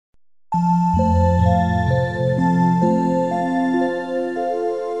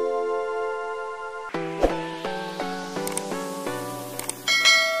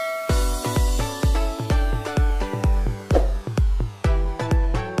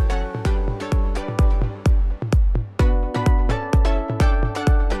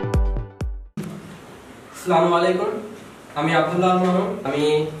আসসালামু আলাইকুম, আমি আব্দুল্লাহ মামুন। আমি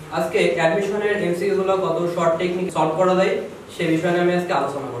আজকে অ্যাডমিশনের এমসিকিউ গুলো কত শর্ট টেকনিক সলভ করা যায় সেই বিষয়ে আমি আজকে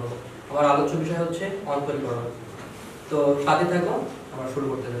আলোচনা করব। আমার আলোচ্য বিষয় হচ্ছে অন্তরীকরণ। তো সাথে থাকো, আমরা শুরু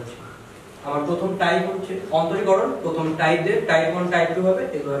করতে যাচ্ছি। আমার প্রথম টাইপ হচ্ছে অন্তরীকরণ। প্রথম টাইপ দিয়ে টাইপ 1 টাইপ 2 হবে,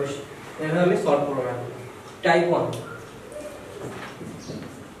 এভাবে আমি সলভ করব। টাইপ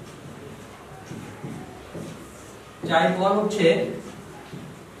 1 হচ্ছে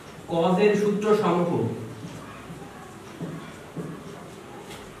কজের সূত্র সমূহ।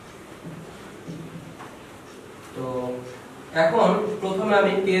 তো এখন প্রথমে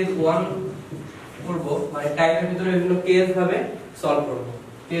আমি কেস 1 করব, মানে টাইপের ভিতরে বিভিন্ন কেস ভাবে সলভ করব।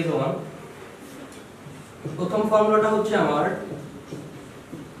 কেস 1 প্রথম ফর্মুলাটা হচ্ছে আমার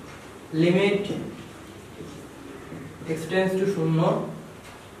limit x tends to 0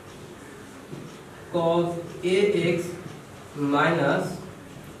 cos ax minus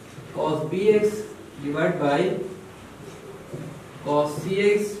cos bx divided by cos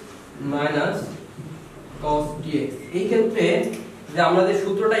cx minus cos dx। এই ক্ষেত্রে যে আমরা যে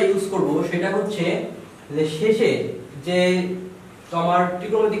সূত্রটা ইউজ করব সেটা হচ্ছে যে শেষে যে তোমার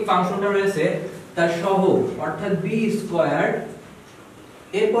ত্রিকোণমিতিক ফাংশনটা রয়েছে তার সহগ অর্থাৎ b স্কয়ার,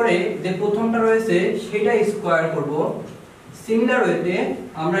 এরপরে যে প্রথমটা রয়েছে সেটা স্কয়ার করব। সিমিলার ওয়েতে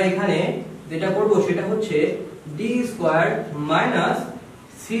আমরা এখানে যেটা করব সেটা হচ্ছে d স্কয়ার মাইনাস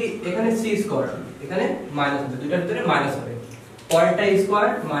c, এখানে c স্কয়ার, এখানে মাইনাস হবে, দুইটার ভিতরে মাইনাস হবে, পরেরটা স্কয়ার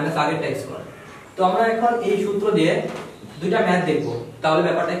মাইনাস আগেরটা স্কয়ার। তো আমরা এখন এই সূত্র দিয়ে দুইটা ম্যাথ দেখব, তাহলে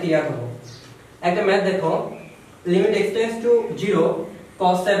ব্যাপারটা ক্লিয়ার হবে। একটা ম্যাথ দেখো, limit x tends to 0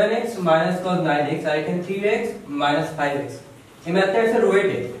 cos 7x minus cos 9x, আর এখানে 3x minus 5x। এই ম্যাথটা আছে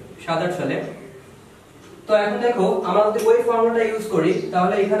রোয়েটে 7-8 সালে। তো এখন দেখো, আমরা যদি ওই ফর্মুলাটা ইউজ করি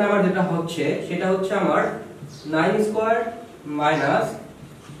তাহলে এখানে আমার যেটা হচ্ছে সেটা হচ্ছে আমার 9 স্কয়ার মাইনাস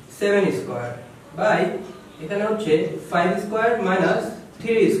 7 স্কয়ার বাই এখানে হচ্ছে 5 স্কয়ার মাইনাস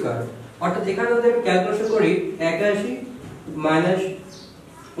 3 স্কয়ার। অর্থাৎ এখানে যদি আমি ক্যালকুলেশন করি 81 মাইনাস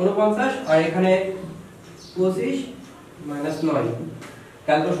 49, আর এখানে 25 মাইনাস 9,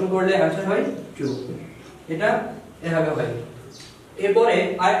 ক্যালকুলেশন করলে आंसर হয় 2। এটা এভাবে হয়। এরপরে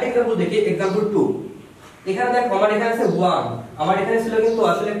আরেকটা एग्जांपल দেখি, एग्जांपल 2। এখানে দেখো আমার এখানে আছে 1, আমার এখানে ছিল কিন্তু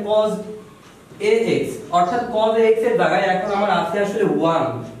আসলে cos ax, অর্থাৎ cos ax এর জায়গায় এখন আমার আছে আসলে 1।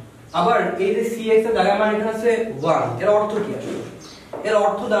 আবার এই যে cx এর জায়গায় আমার এখানে আছে 1। এর অর্থ কি আসলে? এর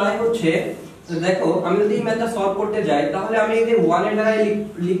অর্থ দাঁড়ায় হচ্ছে, দেখো আমি যদি এই ম্যাথটা সলভ করতে যাই তাহলে আমি এই যে 1 এর জায়গায়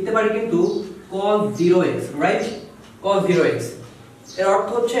লিখতে পারি কিন্তু cos 0x, right? cos 0x এর অর্থ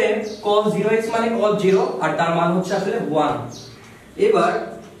হচ্ছে cos 0x মানে cos 0, আর তার মান হচ্ছে আসলে 1। এবার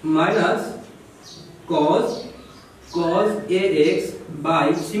minus cos ax by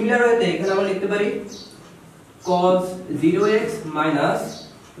similar ওয়েতে এখানে আমরা লিখতে পারি cos 0x minus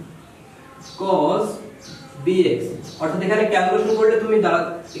cos bx। অর্থাৎ এখানে ক্যালকুলেশন করলে তুমি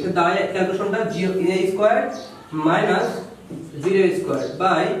দাঁড়ায় ক্যালকুলেশনটা a square minus 0 square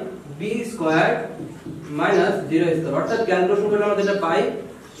by b square minus 0 square. অর্থাৎ ক্যালকুলেশন করলে আমরা যেটা পাই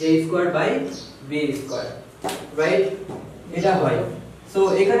a square by b square, right? এটা হয়। সো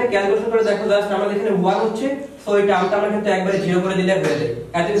এখানে ক্যালকুলেশন করে দেখো, জাস্ট আমাদের এখানে 1 হচ্ছে, সো এই টার্মটা আমরা কিন্তু একবারে 0 করে দিলে হয়ে যায়,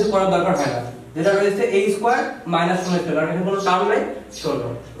 এত কিছু করার দরকার হয় না। যেটা রয়েছে a স্কয়ার মাইনাস 0 স্কয়ার, কারণ এখানে কোনো টার্ম নাই, 0,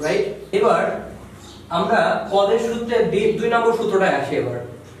 রাইট? এবার আমরা পদের সূত্রে 2 নম্বর সূত্রটা আসি। এবার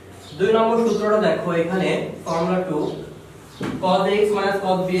 2 নম্বর সূত্রটা দেখো, এখানে formula 2 cos ax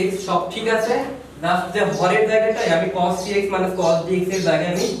cos bx সব ঠিক আছে, জাস্ট যে হরের জায়গাটায় আমি cos cx cos dx এর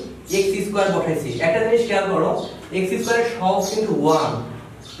জায়গায় আমি x স্কয়ার বসাইছি। একটা জিনিস খেয়াল করো, x স্কয়ারের সহগ কিন্তু 1।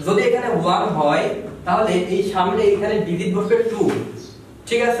 যদি এখানে 1 হয় তাহলে এই সামনে এখানে ডিজিট বসবে 2,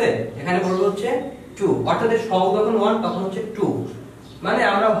 ঠিক আছে? এখানে বলবো হচ্ছে 2, অর্থাৎ এর সহগ যখন 1 তখন হচ্ছে 2, মানে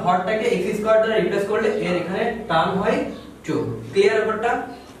আমরা হরটাকে x স্কয়ার দ্বারা রিপ্লেস করলে এর এখানে টার্ম হয় 2। ক্লিয়ার ব্যাপারটা?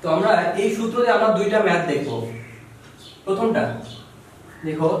 তো আমরা এই সূত্র দিয়ে আমরা দুইটা ম্যাথ দেখব। প্রথমটা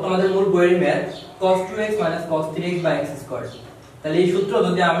দেখো, তোমাদের মূল বইয়ের math cos 2x cos 3x x square. তাহলে এই সূত্র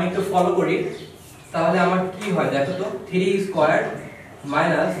যদি আমি একটু ফলো করি তাহলে আমার কি হয় দেখো তো, 3 square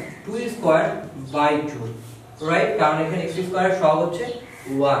minus 2 square by 2, right? কারণ এখানে x স্কয়ারের সহগ হচ্ছে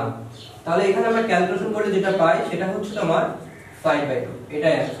 1। তাহলে এখানে আমরা ক্যালকুলেশন করলে যেটা পাই সেটা হচ্ছে তোমার 5/2।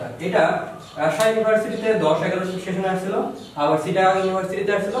 এটাই आंसर। এটা রাজশাহী ইউনিভার্সিটিতে 10-11 সেশনে আসছিল, আবার সিটাগং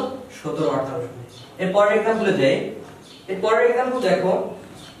ইউনিভার্সিটিতে আসছিল 17-18 সালে। এর পরের एग्जांपले যাই। এর পরের एग्जांपल দেখো,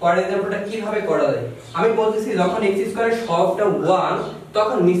 পরের एग्जांपलটা কিভাবে করা যায়। আমি বলতেছি যখন x স্কয়ারের সহগটা 1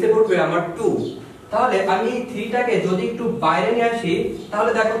 তখন নিচে পড়বে আমার 2। তাহলে আমি এই 3 টাকে যদি একটু বাইরে নিয়ে আসি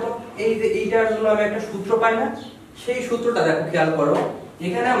তাহলে দেখো তো, এই যে এইটার জন্য আমি একটা সূত্র পাই না, সেই সূত্রটা দেখো, খেয়াল করো।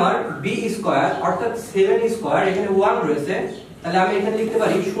 এখানে আমার b স্কয়ার অর্থাৎ 7 স্কয়ার, এখানে 1 রয়েছে, তাহলে আমি এখানে লিখতে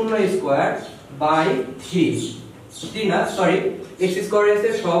পারি 0 স্কয়ার বাই 3 3 না সরি x স্কয়ার এসে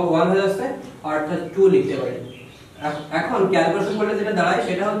সব 1 হয়ে যাচ্ছে অর্থাৎ 2 লিখতে পারি। এখন ক্যালকুলেশন করলে যেটা দাঁড়ায়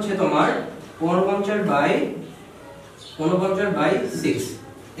সেটা হচ্ছে তোমার 49 বাই 6।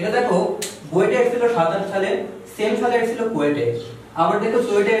 এটা দেখো বইতে এসেছিল 27 সালে, সেম সালে এসেছিল কুয়েটে, আবার দেখো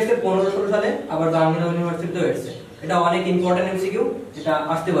কুয়েটে এসেছে 15-16 সালে, আবার জাহাঙ্গীরনগর ইউনিভার্সিটিতেও এসেছে। এটা অনেক ইম্পর্টেন্ট এমসিকিউ, এটা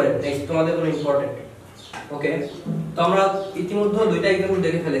আসতে পারে নেক্সট তোমাদের জন্য ইম্পর্টেন্ট। ওকে, তো আমরা ইতিমধ্যে দুইটা एग्जांपल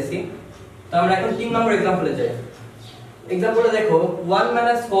দেখে ফেলেছি। তো আমরা এখন 3 নম্বর एग्जांपले যাই। एग्जांपले দেখো 1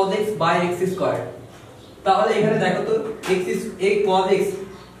 - cos x / x²। তাহলে এখানে দেখো তো x এই cos x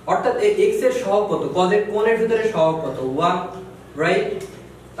অর্থাৎ এই x এর সহগ কত, cos এর কোণের ভিতরে সহগ কত 1, রাইট?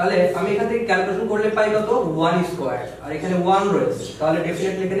 তাহলে আমি এখান থেকে ক্যালকুলেশন করলে পাই কত 1², আর এখানে 1 রয়েছে, তাহলে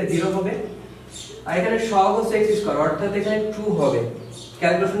ডেফিনেটলি এখানে 0 হবে। আর এখানে সহগ হচ্ছে x² অর্থাৎ এখানে 2 হবে।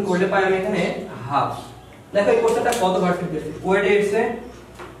 ক্যালকুলেশন করলে পাই আমি এখানে হাফ। দেখো এই কোশ্চেনটা কত পার্সেন্ট দিয়েছে, কোয়েটে এসেছে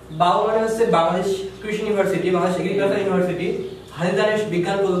 52 মানে হচ্ছে বাংলাদেশ কৃষি ইউনিভার্সিটি, বাংলাদেশ এগ্রিকালচার ইউনিভার্সিটি, হাজিদানেশ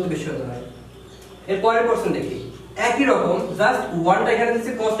বিজ্ঞান প্রযুক্তি বিশ্ববিদ্যালয়। এর পরের কোশ্চেন দেখি, একই রকম জাস্ট 1টা এখানে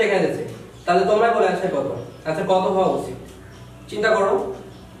দিয়েছে, cosটা এখানে দিয়েছে, তাহলে তোমরা বলে অ্যানসার কত, আচ্ছা কত হওয়া উচিত চিন্তা করো।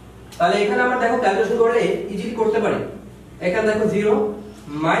 তাহলে এখানে আমরা দেখো ক্যালকুলেশন করলে ইজিলি করতে পারি। এখানে দেখো 0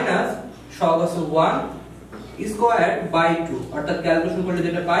 মাইনাস সহগ আছে 1 স্কয়ার বাই 2 অর্থাৎ ক্যালকুলেশন করলে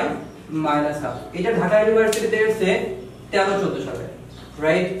যেটা পাই মাইনাস হাফ। এটা ঢাকা ইউনিভার্সিটিতে এসেছে 13-14 সালে,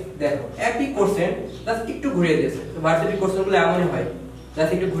 রাইট? দেখো একই কোশ্চেন জাস্ট একটু ঘুরিয়ে দিয়েছে, তো ভার্সিটি কোশ্চেনগুলো এমনই হয়,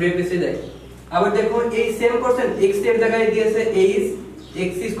 জাস্ট একটু ঘুরিয়ে পেছিয়ে দেয়। আবার দেখো এই সেম কোশ্চেন x এর জায়গায় দিয়েছে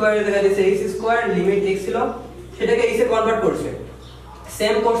x স্কয়ার এর জায়গায় দিয়েছে x স্কয়ার, লিমিট x ছিল সেটাকে x এ কনভার্ট করছে।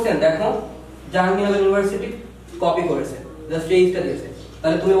 সেম কোশ্চেন দেখো জাহাঙ্গীরনগর ইউনিভার্সিটি কপি করেছে, জাস্ট এইটা দিয়েছে।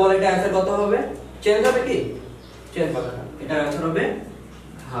 তাহলে তুমি বলো এটা आंसर কত হবে? চেঞ্জ হবে কি? চেঞ্জ হবে না, এটা आंसर হবে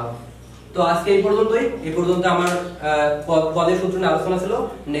হাফ। তো আজকে এই পর্যন্ত আমার পদের সূত্র নিয়ে আলোচনা ছিল।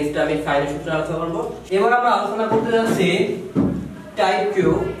 নেক্সট আমি সাইনের সূত্র আলোচনা করব। এবার আমরা আলোচনা করতে যাচ্ছি টাইপ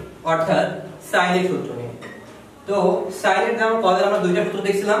কিউ অর্থাৎ সাইনের সূত্র নিয়ে। তো সাইনের যেমন পদের আমরা দুইটা সূত্র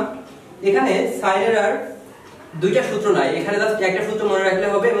দেখছিলাম, এখানে সাইনের আর দুইটা সূত্র নাই, এখানে জাস্ট একটা সূত্র মনে রাখলে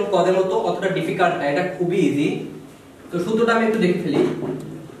হবে এবং পদের মতো অতটা ডিফিকাল্ট না, এটা খুবই ইজি। তো সূত্রটা আমি একটু দেখে ফেলি।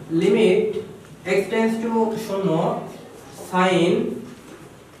 Limit x tends to 0 sin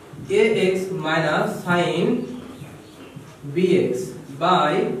ax minus sin bx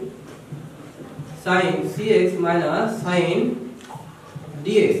by sin cx minus sin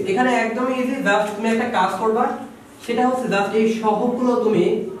dx। এখানে একদমই ইজি, জাস্ট তুমি একটা কাজ করবা, সেটা হচ্ছে জাস্ট এই সহগগুলো তুমি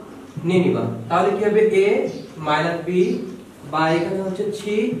নিয়ে নিবা। তাহলে কি হবে a minus b বা এখানে হচ্ছে c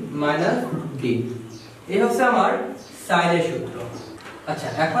minus d। এই হচ্ছে আমার সাইনের সূত্র। আচ্ছা,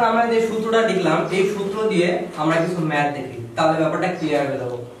 এখন আমরা যে সূত্রটা লিখলাম এই সূত্র দিয়ে আমরা কিছু ম্যাথ দেখি, তাহলে ব্যাপারটা ক্লিয়ার হয়ে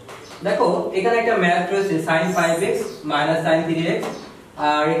যাবে। দেখো এখানে একটা ম্যাথ রয়েছে sin 5x sin 3x,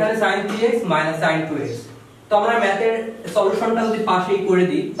 আর এখানে sin 3x sin 2x। তো আমরা ম্যাথের সলিউশনটা যদি পাশেই করে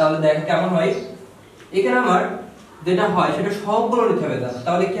দিই তাহলে দেখো কেমন হয়। এখানে আমার যেটা হয় সেটা সবগুলো নিতে হবে,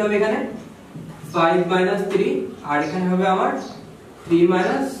 তাহলে কি হবে এখানে 5 3 আর এখানে হবে আমার 3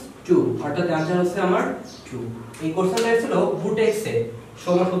 2 অর্থাৎ आंसर হচ্ছে আমার 2। এই কোশ্চেনটা ছিল বুটেক্সে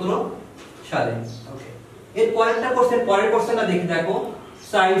 16-17 সালে। ওকে, এর পরের কোশ্চেনটা দেখি। দেখো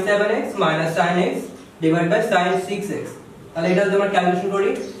sin 7x sin x divide by sin 6x। তাহলে এটা যদি আমরা ক্যালকুলেশন করি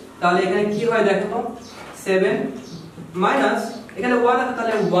তাহলে এখানে কি হয় দেখো তো 7 মাইনাস এখানে 1 আছে,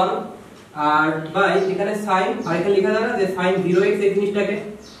 তাহলে 1 আর বাই এখানে sin, আর এখানে লেখা যায় না যে sin 0x এই জিনিসটাকে,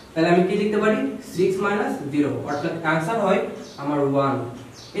 তাহলে আমি কি লিখতে পারি 6 0 অর্থাৎ आंसर হয় আমার 1।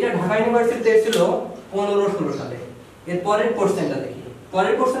 এটা ঢাকা ইউনিভার্সিটিতে এসেছিল 15-16 সালে। এর পরের কোশ্চেনটা দেখি।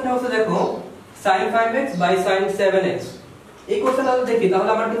 পরের কোশ্চেনটা হচ্ছে দেখো sin 5x sin 7x। এই কোশ্চেনটা যদি দেখি তাহলে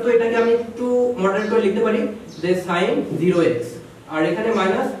আমার কিন্তু এটাকে আমি একটু মডারেট করে লিখতে পারি যে sin 0x আর এখানে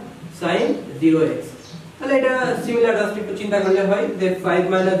মাইনাস sin 0x। তাহলে এটা সিমিলার, জাস্ট একটু চিন্তা করলে হয় যে 5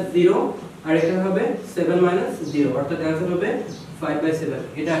 0 আর এখানে হবে 7 0 অর্থাৎ आंसर হবে 5/7।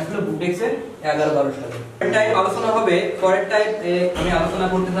 এটা আসলে বুটেক্সে 11-12 সালে। পরের টাইপ আলোচনা হবে, পরের টাইপ আমি আলোচনা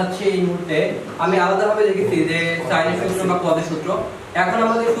করতে যাচ্ছি এই মুহূর্তে। আমি আলাদাভাবে দেখেছি যে সাইনের সূত্র বা পদের সূত্র। এখন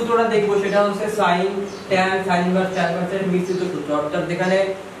আমরা যে সূত্রটা দেখব সেটা হচ্ছে sin tan sin inverse tan ইনভার্সের মিশ্রিত সূত্র, অর্থাৎ যেখানে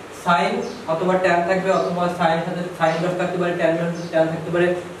sin অথবা tan থাকবে অথবা sin এর সাথে sin ইনভার্স থাকতে পারে, tan ইনভার্স সাথে tan থাকতে পারে,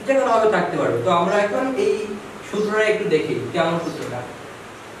 যে কোনো ভাবে থাকতে পারে। তো আমরা এখন এই সূত্রটা একটু দেখি কেমন সূত্রটা।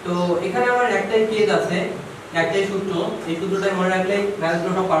 তো এখানে আমার একটাই কেস আছে, একটাই সূত্র, এই সূত্রটা মনে রাখলে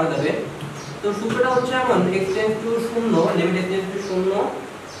ম্যাথগুলো পারা যাবে। তো সূত্রটা হচ্ছে এমন x tends to 0 limit x tends to 0,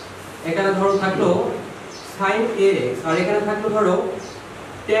 এখানে ধরো থাকলো sin ax আর এখানে থাকলো ধরো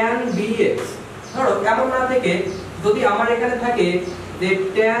tan bx। ধরো এমন না থেকে যদি আমার এখানে থাকে যে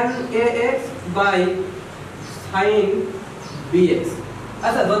tan ax sin bx,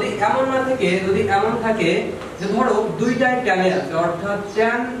 আচ্ছা যদি এমন না থাকে, যদি এমন থাকে যে ধরো দুইটাই tan এ আছে, অর্থাৎ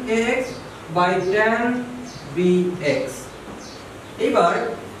tan ax by tan bx, এবার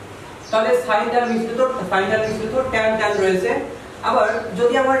তাহলে sin tan মিশ্রিত tan tan রয়েছে। আবার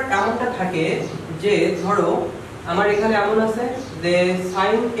যদি আমার এমনটা থাকে যে ধরো আমার এখানে এমন আছে যে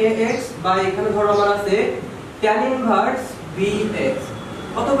sin ax বা এখানে ধরো আমার আছে tan ইনভার্স bx,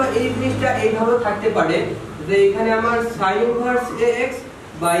 অথবা এই জিনিসটা এইভাবে থাকতে পারে যে এখানে আমার sin inverse ax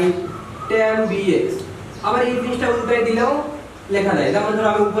by tan bx, আবার এই জিনিসটা উল্টায় দিলেও লেখা যায়, যেমন ধরো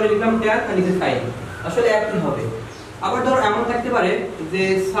আমি উপরে লিখলাম tan আর নিচে sin, আসলে একই হবে। আবার ধরো এমন থাকতে পারে যে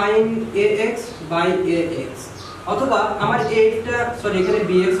sin ax বাই ax, অথবা আমার ax টা সরি এখানে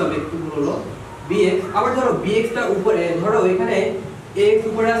bx হবে, একটু ভুল হলো bx, আবার ধরো bx টা উপরে, ধরো এখানে ax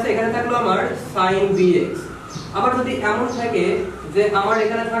উপরে আছে, এখানে থাকলো আমার sin bx। আবার যদি এমন থাকে যে আমার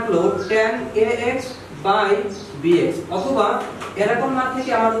এখানে থাকলো tan ax বাই bx, অথবা এরকম না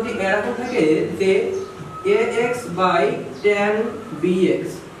থেকে আমার যদি এরকম থাকে যে ax বাই tan bx,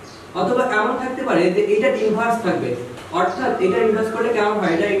 অথবা এমন থাকতে পারে যে এটা ইনভার্স থাকবে, অর্থাৎ এটা ইনভার্স করলে কেমন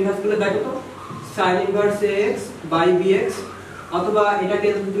হয়, এটা ইনভার্স করলে দেখো তো sin inverse ax by bx, অথবা এটাকে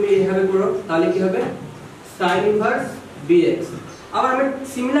যদি তুমি এইভাবে করো তাহলে কি হবে sin ইনভার্স bx। আবার আমি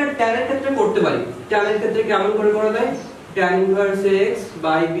সিমিলার tan এর ক্ষেত্রে করতে পারি, tan এর ক্ষেত্রে কেমন করে করা যায় tan inverse ax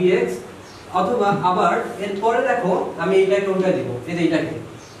by bx, অথবা আবার এরপরে দেখো আমি এইটাকে কোনটা দিব, এই যে এইটাকে,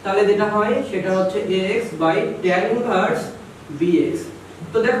 তাহলে যেটা হয় সেটা হচ্ছে ax by tan inverse bx।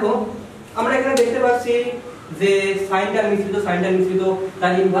 তো দেখো আমরা এখানে দেখতে পাচ্ছি যে sin tan মিশ্রিত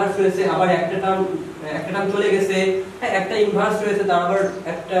তার ইনভার্স রয়েছে, আবার একটা টার্ম চলে গেছে, হ্যাঁ একটা ইনভার্স রয়েছে, তারপর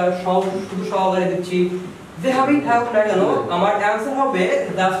একটা শুধু সহকারে দিচ্ছি, যেভাবেই থাকুক না কেন আমার অ্যানসার হবে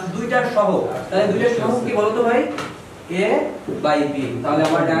জাস্ট দুইটার সহ। তাহলে দুইটার সহ কি বলতো ভাই, a বাই b, তাহলে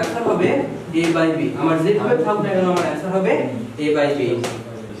আমার অ্যানসার হবে a বাই b, আমার যেভাবে থাকুক না কেন আমার অ্যানসার হবে a বাই b।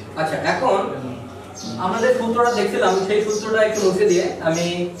 আচ্ছা এখন আমাদের সূত্রটা দেখছিলাম, সেই সূত্রটা একটু মুছে দিয়ে আমি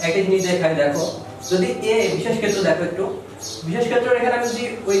একটা জিনিস দেখাই। দেখো যদি a বিশেষ ক্ষেত্র, দেখো একটু বিশেষ ক্ষেত্র, এখানে আমি যদি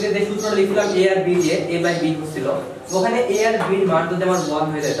ওই যে সূত্রটা লিখলাম a আর b দিয়ে a বাই b হচ্ছিল, ওখানে a আর b এর মান যদি আমার 1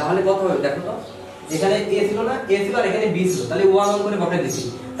 হয়ে যায় তাহলে কত হবে দেখো তো, এখানে a ছিল না, a ছিল আর এখানে b ছিল, তাহলে 1 করে বসাই দিছি,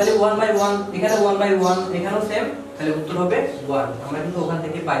 তাহলে 1 বাই 1, এখানে 1 বাই 1, এখানেও সেম, তাহলে উত্তর হবে 1। আমরা কিন্তু ওখান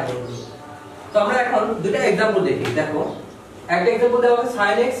থেকে পাই দেব। তো আমরা এখন দুটো एग्जांपल দেখি। দেখো একটা एग्जांपल দেওয়া আছে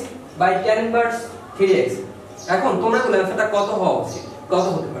sin x by tan inverse 3x, এখন তোমরা বলো অ্যানসারটা কত হওয়া উচিত, কত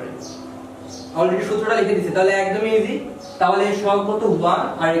হতে পারে, অলরেডি সূত্রটা লিখে দিয়েছি, তাহলে একদমই ইজি। তাহলে সব কত 1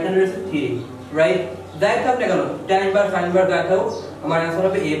 আর এখানে রয়েছে 3, রাইট? যাই থাক না কেন tan ইনভার্স sin ইনভার্স যাই থাক, আমার অ্যানসার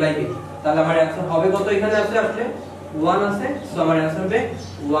হবে a বাই b। তাহলে আমার অ্যানসার হবে কত, এখানে আছে আসলে 1 আছে, সো আমার অ্যানসার হবে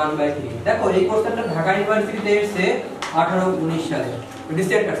 1 বাই 3। দেখো এই কোশ্চেনটা ঢাকা ইউনিভার্সিটিতে এসেছে 18-19 সালে,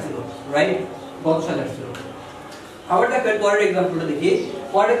 রিসেন্ট আসছিল, রাইট? গত সালে আসছিল। আবার দেখো পরের एग्जांपलটা দেখি।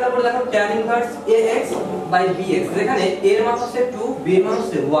 পরের एग्जांपल দেখো tan inverse ax by bx, যেখানে a এর মান হচ্ছে 2, b এর মান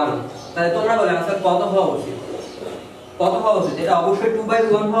হচ্ছে 1, তাহলে তোমরা বলো आंसर কত হওয়া উচিত, কত হওয়া উচিত? এটা অবশ্যই 2 বাই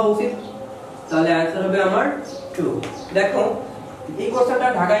 1 হওয়া উচিত, তাহলে आंसर হবে আমার 2। দেখো এই কোশ্চেনটা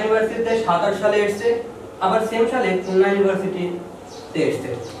ঢাকা ইউনিভার্সিটিতে 27 সালে এসেছে, আবার সেম সালে খুলনা ইউনিভার্সিটিতে এসেছে,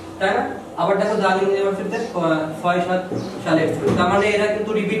 তাই না? আবার দেখো জাতীয় ইউনিভার্সিটিতে 6-7 সালে এসেছে, তার মানে এরা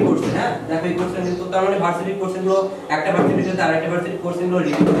কিন্তু রিপিট করছে। হ্যাঁ দেখো এই কোশ্চেন কিন্তু, তার মানে ভার্সিটি কোশ্চেনগুলো একটা ভার্সিটির সাথে আরেকটা ভার্সিটির কোশ্চেনগুলো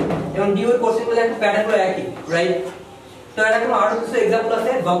রিপিট করে, এবং ডিউ এর কোশ্চেনগুলো একটা প্যাটার্নগুলো একই, রাইট? তো এরকম আরো কিছু एग्जांपल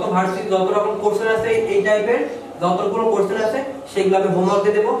আছে, যত ভার্সিটি যত রকম কোশ্চেন আছে এই টাইপের, যতগুলো কোশ্চেন আছে সেগুলো আমি হোমওয়ার্ক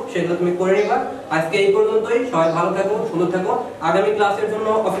দিয়ে দেব, সেগুলো তুমি করে নিবা। আজকে এই পর্যন্তই, সবাই ভালো থাকো, সুন্দর থাকো, আগামী ক্লাসের জন্য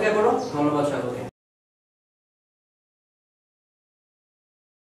অপেক্ষা করো। ধন্যবাদ সকলকে।